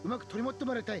でうまく取り持って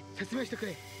もらいたい。説明してく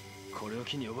れ。これを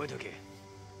機に覚えておけ。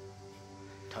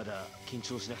ただ緊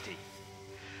張しなくていい。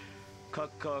閣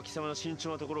下は貴様の慎重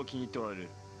なところを気に入っておられる。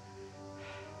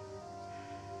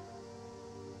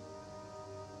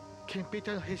憲兵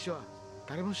隊の兵士は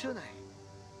誰も知らない。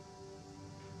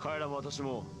彼らも私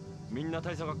もみんな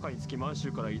大佐閣下につき満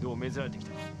州から移動を命ぜられてき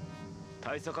た。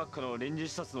大佐閣下の臨時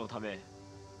視察のため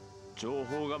情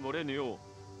報が漏れぬよ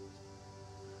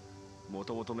うも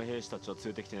ともとの兵士たちは連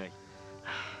れてきてない。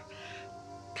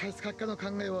大佐閣下の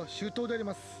考えは周到であり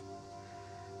ます。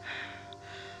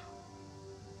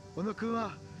小野君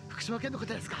は福島県の方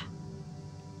ですか？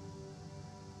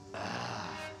ああ、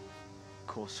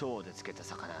胡椒で漬けた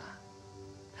魚。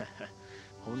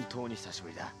本当に久しぶ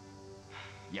りだ。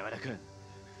山田君、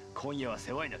今夜は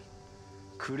世話になる。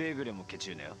くれぐれもケ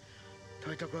チるなよ。と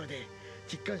いうところで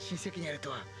実感親戚にやると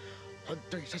は本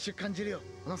当に久しぶり感じるよ。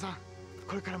小野さん、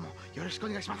これからもよろしくお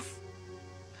願いします。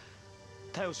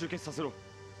隊を集結させろ。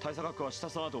大佐閣下は視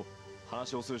察の後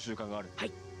話をする習慣がある。は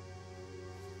い。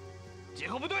集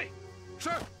合部隊。是。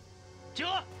集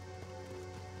合。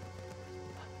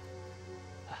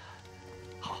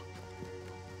好。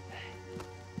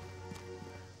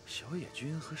小野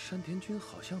君和山田君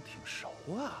好像挺熟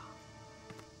啊。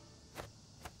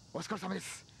お疲れ様で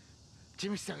す。事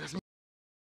務室はお休み。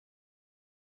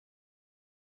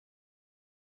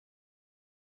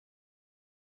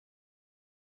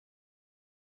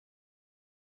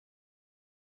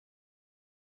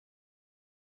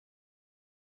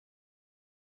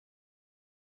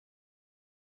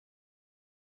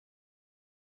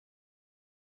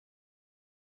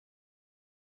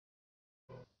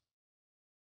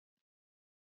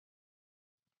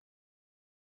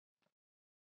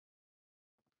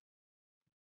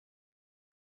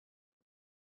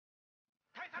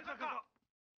大佐閣下。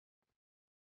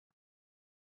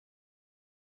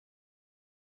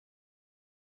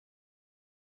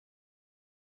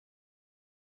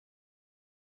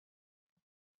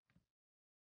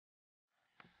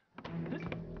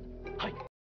はい。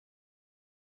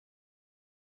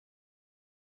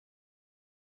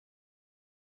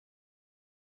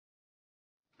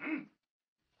うん。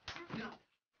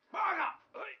バカ。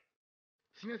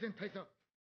すみません、大佐。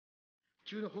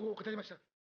急の保護を怠りました。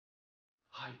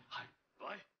はいはい。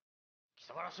おい、貴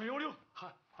様ら所要領。は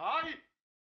い。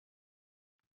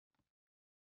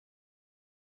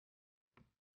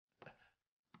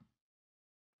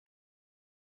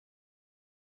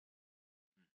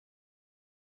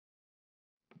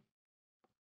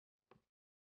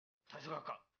大佐閣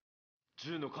下、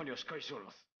銃の管理はしっかりしており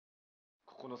ます。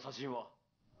ここの左陣は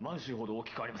満州ほど大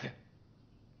きくありません。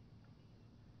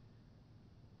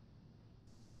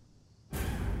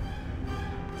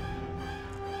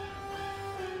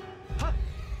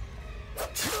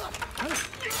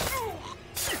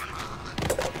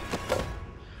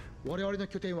我々の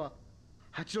拠点は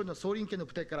八路の総林家の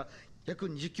部隊から約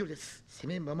20キロです。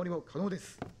攻め守りも可能で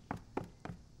す。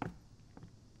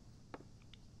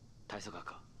大佐閣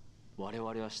下、我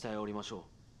々は下へ降りましょう。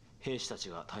兵士たち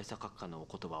が大佐閣下の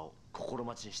お言葉を心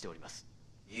待ちにしております。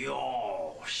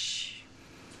よーし。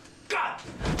干！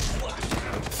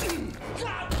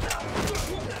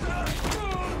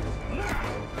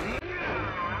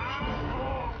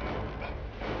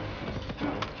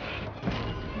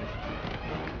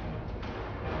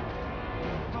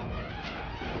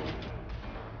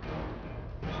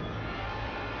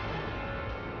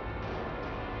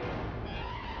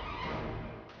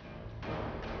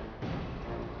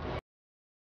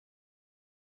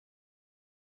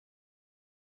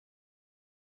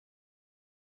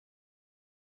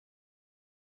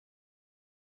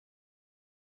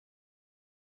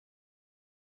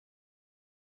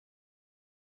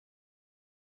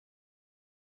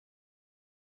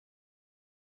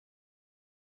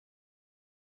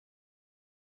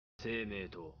生命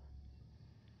と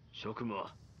職務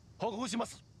は？報告しま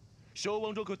す。消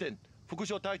防拠点副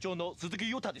所隊長の鈴木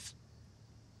優太です。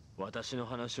私の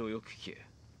話をよく聞け。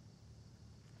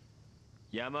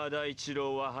山田一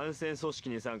郎は反戦組織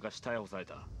に参加し逮捕され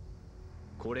た。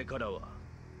これからは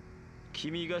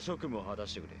君が職務を果た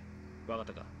してくれ。分かっ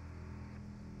たか？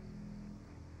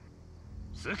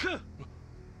スク。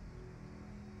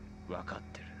分かっ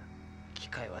てる。機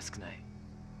会は少ない。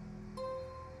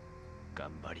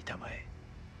頑張りたまえ。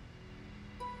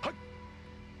はい。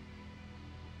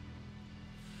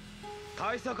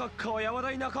大佐閣下は山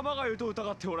田に仲間がいると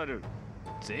疑っておられる。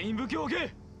全員武器を置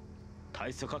け。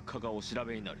大佐閣下がお調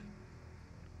べになる。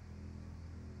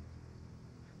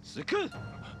スク。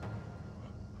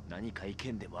何か意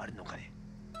見でもあるのかね。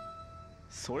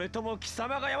それとも貴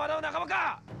様が山田の仲間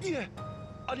か。いえ、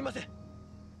ありません。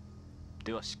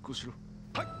では執行しろ。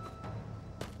はい。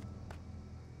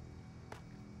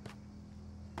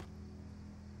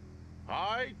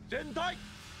はい、全体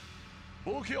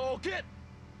武器を置け。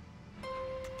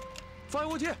放下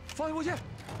武器，放下武器。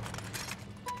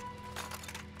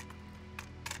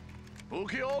武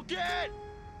器を置け。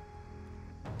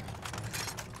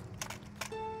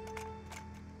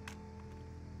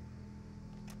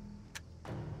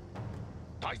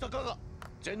大佐官が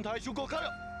全体出港完了，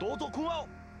多做空奥。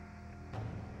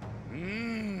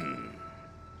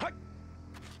はい。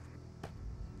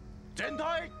全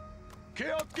体気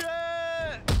をつけ。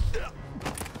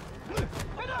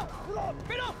别动！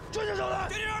别动！追着手来！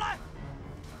追着手来！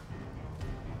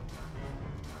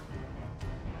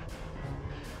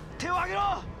手を上げ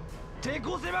ろ！抵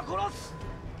抗すれば殺す！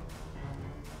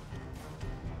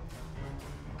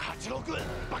八郎君、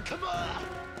バカ者！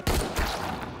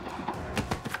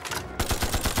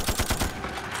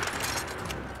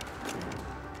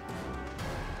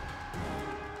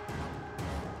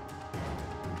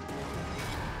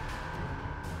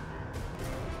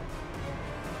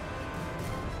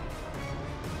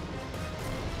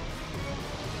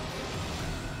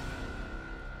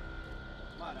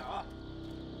慢点啊！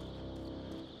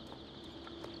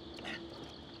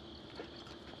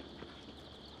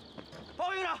报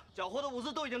告营长，缴获的物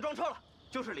资都已经装车了，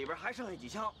就是里边还剩下几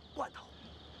箱罐头，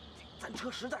咱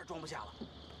车实在是装不下了，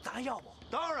咱还要不？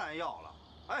当然要了。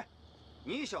哎，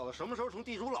你小子什么时候成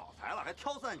地主老财了，还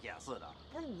挑三拣四的？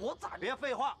不是我咋？别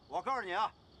废话，我告诉你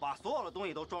啊，把所有的东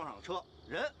西都装上车，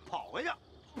人跑回去。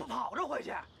跑着回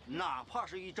去？哪怕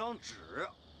是一张纸，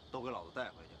都给老子带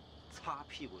回去，擦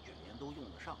屁股卷烟都用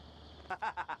得上。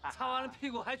擦完了屁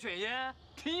股还卷烟，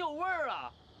挺有味儿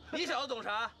啊！你小子懂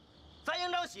啥？咱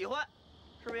营长喜欢，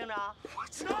是不是营长？我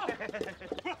知道。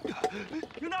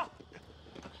营长，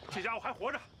这家伙还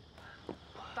活着。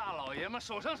大老爷们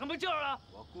手上什么劲儿啊？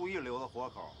我故意留的活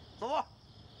口。走吧，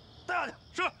带下去。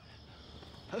是。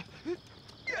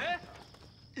哎，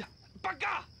八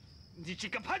嘎！你这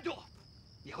个叛徒，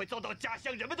你会遭到家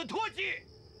乡人们的唾弃。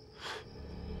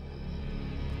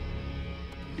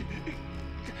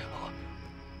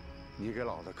你给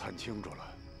老子看清楚了，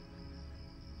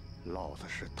老子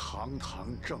是堂堂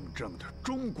正正的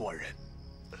中国人。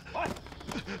哎，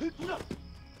营长。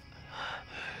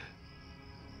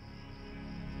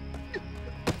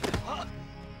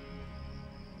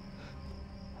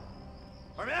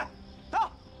二民，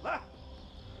到来，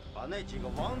把那几个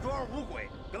王庄五鬼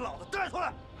给老子带出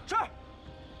来。是。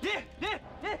你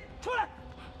出来，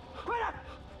快点！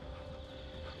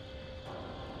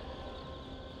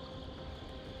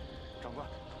长官，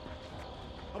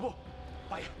啊不，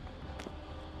八爷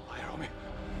饶命！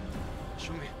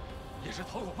兄弟也是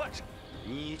逃口饭吃。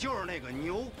你就是那个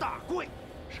牛大贵。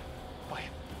是，八爷，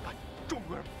中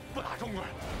国人不打中国人。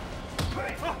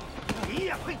配啊！你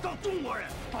也配当中国人？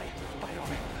八爷饶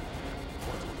命！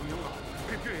我祖宗牛老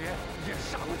跟岳爷也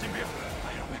杀过金兵。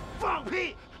八爷饶命！放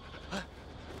屁！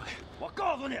我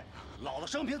告诉你，老子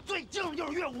生平最敬的就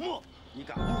是岳武穆。你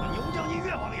敢动我牛将军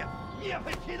岳王爷，你也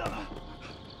配提到他。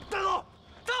带走，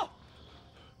走！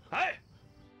哎。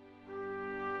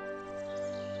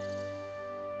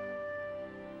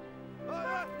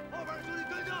哎，后边兄弟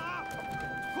跟上啊！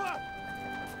快！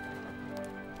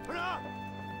团长，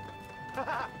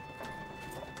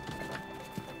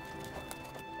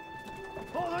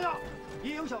报告团长，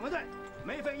义勇小分队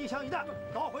没费一枪一弹，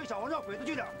捣毁小王庄鬼子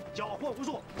据点，缴获无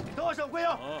数，得胜归营。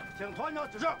请团长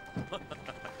指示。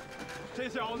这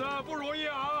小子不容易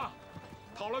啊，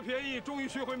讨了便宜，终于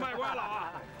学会卖乖了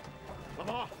啊！老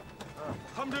庞，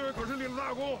他们这位可是立了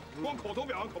大功，光口头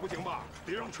表扬可不行吧？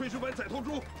得让炊事班宰头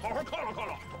猪好好犒劳犒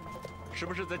劳。是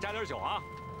不是再加点酒啊？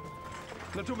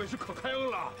那政委是可开恩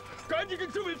了，赶紧跟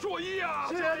政委作揖啊！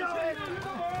谢谢政委。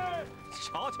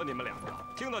瞧瞧你们两个，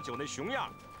听到酒那熊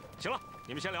样。行了，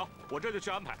你们先聊，我这就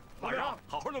去安排，晚上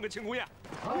好好弄个庆功宴。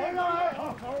好，团长，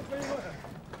好好飞会。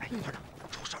哎，团长，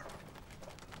出事儿了！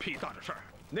屁大的事儿！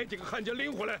那几个汉奸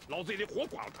拎回来，老子也得活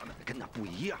剐了他们。跟那不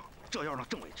一样，这要让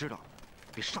政委知道，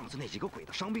比上次那几个鬼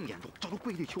子伤病严重，这都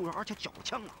跪地求饶，而且缴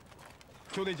枪了。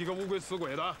就那几个乌龟死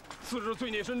鬼的，次日罪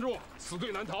孽深重，死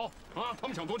罪难逃啊！他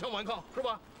们想夺枪顽抗，是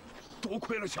吧？多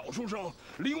亏了小书生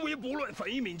临危不乱，反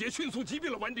应敏捷，迅速击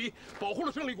毙了顽敌，保护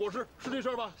了胜利果实，是这事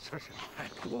儿吧？是。哎，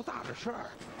多大的事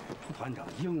儿！团长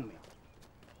英明。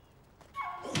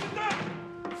混蛋！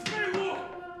废物！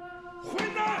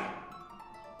混蛋！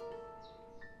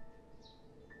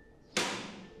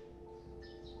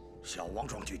小王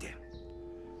庄据点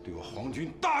对我皇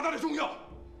军大大的重要，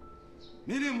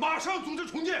命令马上组织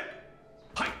重建。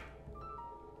嗨。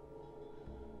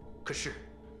可是，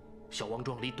小王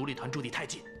庄离独立团驻地太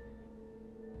近，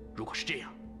如果是这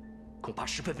样，恐怕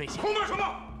十分危险。恐怕什么？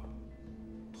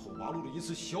偷八路的一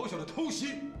次小小的偷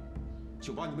袭，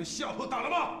就把你们吓破胆了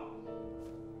吗？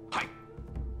嗨。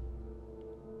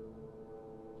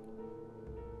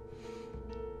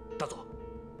大佐，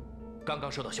刚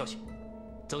刚收到消息，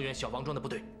增援小王庄的部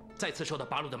队再次受到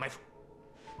八路的埋伏。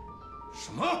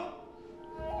什么？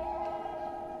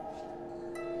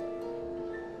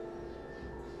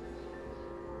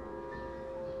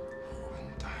混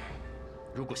蛋！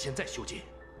如果现在修建，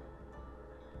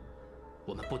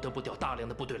我们不得不调大量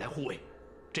的部队来护卫，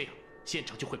这样现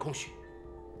场就会空虚，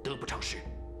得不偿失。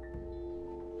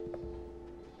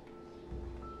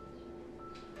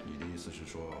你的意思是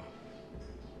说，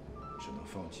只能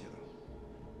放弃了？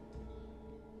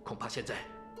恐怕现在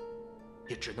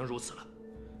也只能如此了。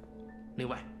另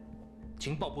外，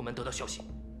情报部门得到消息，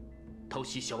偷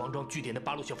袭小王庄据点的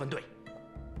八路小分队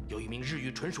有一名日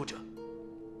语纯属者，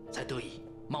才得以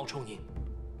冒充您，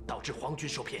导致皇军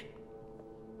受骗。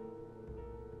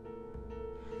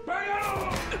白牙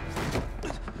了！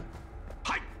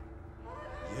嗨！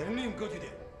严令各据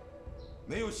点，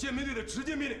没有宪兵队的直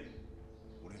接命令，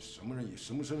无论什么人以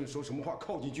什么身份说什么话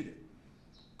靠近据点，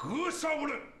格杀勿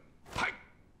论。嗨！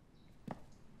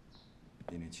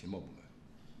命令情报部门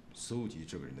搜集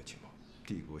这个人的情报，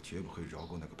帝国绝不会饶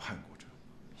过那个叛国者，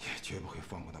也绝不会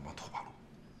放过那帮土八路。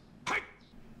嗨！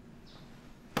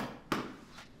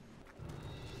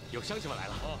有乡亲们来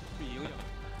了啊！毕莹莹。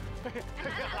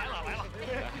来了！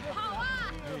好啊！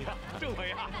哎呀，政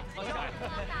委啊，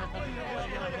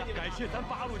感谢咱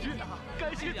八路军，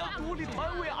感谢咱独立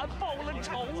团为俺报了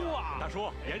仇啊！大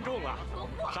叔，严重了！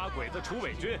杀鬼子、除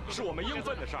伪军是我们应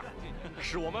分的事儿，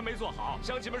是我们没做好，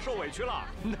乡亲们受委屈了。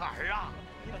哪儿啊？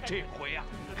这回啊，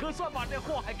可算把这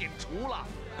祸害给除了。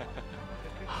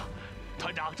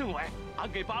团长、政委，俺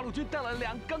给八路军带了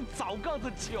2缸枣杠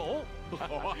子酒。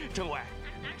政委，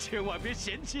千万别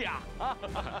嫌弃啊！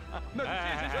那就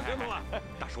谢谢乡亲们了。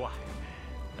大叔啊，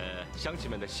乡亲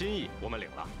们的心意我们领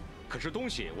了，可是东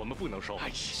西我们不能收。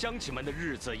乡亲们的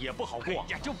日子也不好过。哎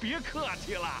呀，就别客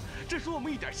气了，这是我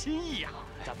们一点心意呀。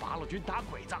咱八路军打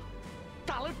鬼子，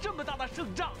打了这么大的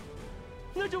胜仗，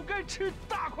那就该吃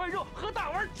大块肉，喝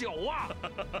大碗酒啊！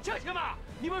乡亲们，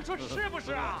你们说是不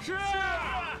是啊？是。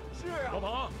老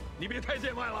彭，你别太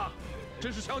见外了。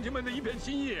这是乡亲们的一片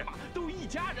心意，都一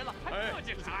家人了，还客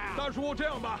气啥呀？大叔，这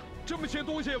样吧，这么些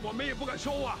东西我们也不敢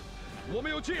收啊，我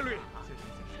们有纪律，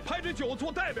派这酒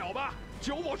做代表吧。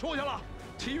酒我收下了，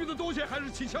其余的东西还是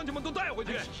请乡亲们都带回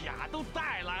去。哎呀，都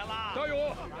带来了。加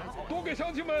油，多给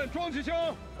乡亲们装几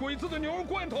箱鬼子的牛肉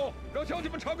罐头，让乡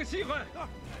亲们尝个稀罕。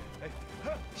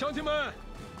乡亲们，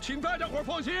请大家伙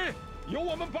放心，有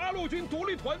我们八路军独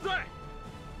立团在，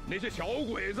那些小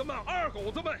鬼子们、二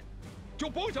狗子们就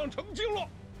甭想成精了。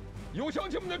有乡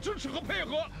亲们的支持和配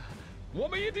合，我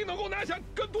们一定能够拿下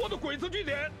更多的鬼子据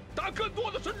点，打更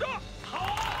多的胜仗。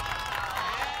好！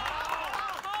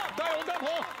大勇、大鹏，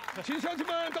请乡亲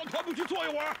们到团部去坐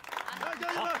一会儿。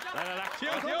好，来，行。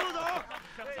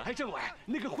哎，政委，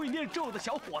那个会念咒的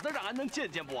小伙子让俺能见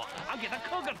见不？俺给他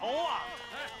磕个头啊！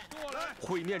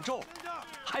会念咒，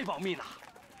还保密呢。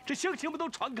这乡亲们都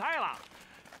传开了，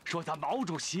说咱毛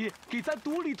主席给咱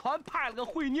独立团派了个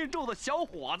会念咒的小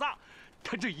伙子，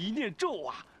他这一念咒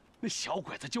啊，那小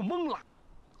鬼子就懵了，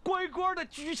乖乖的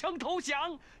举枪投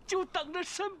降，就等着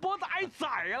伸脖子挨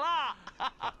宰了。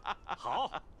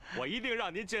好，我一定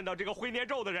让您见到这个会念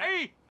咒的人。哎，